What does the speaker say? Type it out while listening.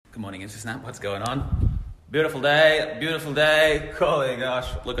Good morning, InstaSnap. What's going on? Beautiful day. Holy gosh,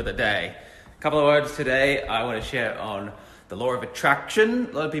 look at the day. A couple of words today I want to share on the law of attraction.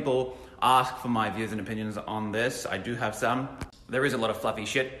 A lot of people ask for my views and opinions on this. I do have some. There is a lot of fluffy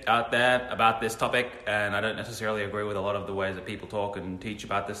shit out there about this topic, and I don't necessarily agree with a lot of the ways that people talk and teach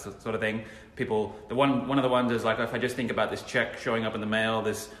about this sort of thing. One of the ones is like, if I just think about this check showing up in the mail,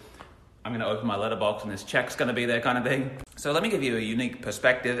 I'm going to open my letterbox and this check's going to be there kind of thing. So let me give you a unique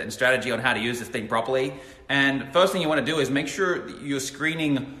perspective and strategy on how to use this thing properly. And first thing you want to do is make sure that you're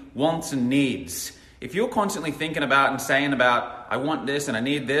screening wants and needs. If you're constantly thinking about and saying about, I want this and I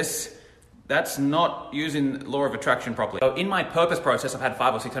need this, that's not using law of attraction properly. So in my purpose process, I've had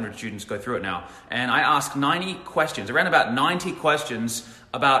 500 or 600 students go through it now. And I ask 90 questions, around about 90 questions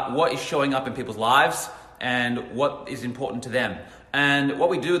about what is showing up in people's lives and what is important to them. And what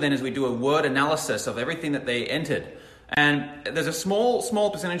we do then is we do a word analysis of everything that they entered. And there's a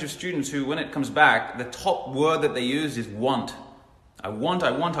small percentage of students who, when it comes back, the top word that they use is want. I want,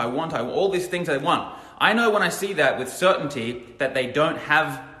 all these things they want. I know when I see that with certainty that they don't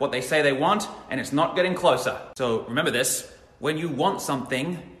have what they say they want, and it's not getting closer. So remember this, when you want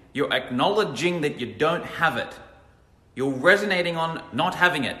something, you're acknowledging that you don't have it. You're resonating on not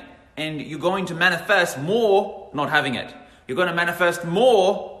having it, and you're going to manifest more not having it. You're going to manifest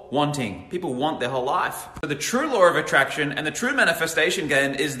more wanting. People want their whole life. So the true law of attraction and the true manifestation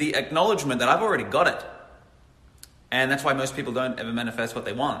game is the acknowledgement that I've already got it. And that's why most people don't ever manifest what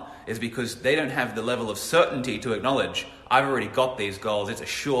they want, is because they don't have the level of certainty to acknowledge, I've already got these goals. It's a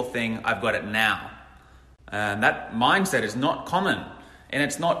sure thing. I've got it now. And that mindset is not common, and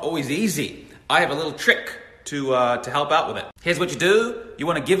it's not always easy. I have a little trick to help out with it. Here's what you do. You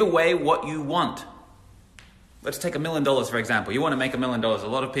want to give away what you want. Let's take $1 million, for example. You want to make $1 million. A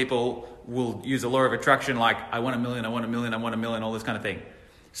lot of people will use the law of attraction like, I want $1 million, I want $1 million, I want $1 million, all this kind of thing.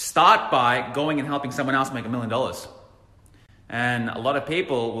 Start by going and helping someone else make $1 million. And a lot of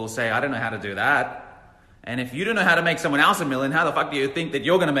people will say, I don't know how to do that. And if you don't know how to make someone else $1 million, how the fuck do you think that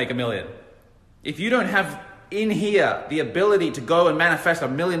you're going to make $1 million? If you don't have in here the ability to go and manifest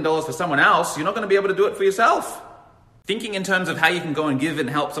 $1 million for someone else, you're not going to be able to do it for yourself. Thinking in terms of how you can go and give and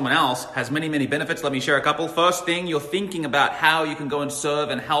help someone else has many, many benefits. Let me share a couple. First thing, you're thinking about how you can go and serve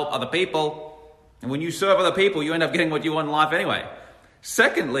and help other people. And when you serve other people, you end up getting what you want in life anyway.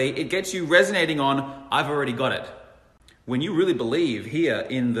 Secondly, it gets you resonating on, I've already got it. When you really believe here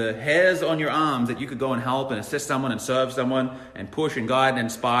in the hairs on your arms that you could go and help and assist someone and serve someone and push and guide and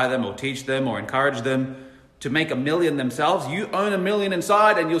inspire them or teach them or encourage them to make $1 million themselves, you own $1 million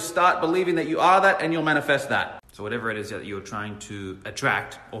inside, and you'll start believing that you are that, and you'll manifest that. So whatever it is that you're trying to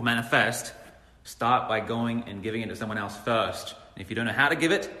attract or manifest, start by going and giving it to someone else first. And if you don't know how to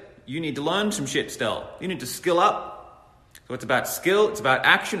give it, you need to learn some shit still. You need to skill up. So it's about skill, it's about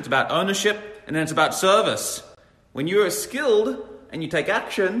action, it's about ownership, and then it's about service. When you are skilled and you take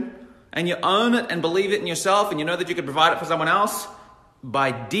action and you own it and believe it in yourself and you know that you can provide it for someone else,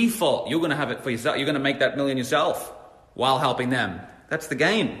 by default, you're going to have it for yourself. You're going to make that $1 million yourself while helping them. That's the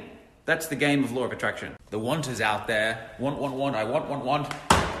game. That's the game of law of attraction. The wanters out there, want, I want,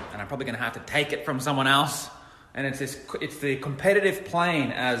 and I'm probably going to have to take it from someone else. And it's the competitive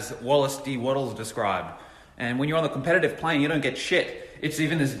plane, as Wallace D. Wattles described. And when you're on the competitive plane, you don't get shit. It's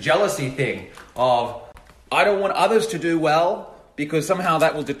even this jealousy thing of, I don't want others to do well because somehow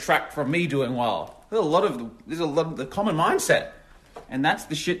that will detract from me doing well. There's a lot of the common mindset. And that's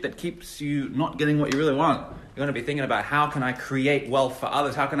the shit that keeps you not getting what you really want. You're going to be thinking about, how can I create wealth for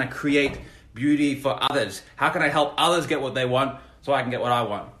others? How can I create beauty for others? How can I help others get what they want so I can get what I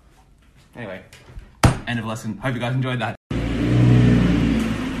want? Anyway, end of lesson. Hope you guys enjoyed that.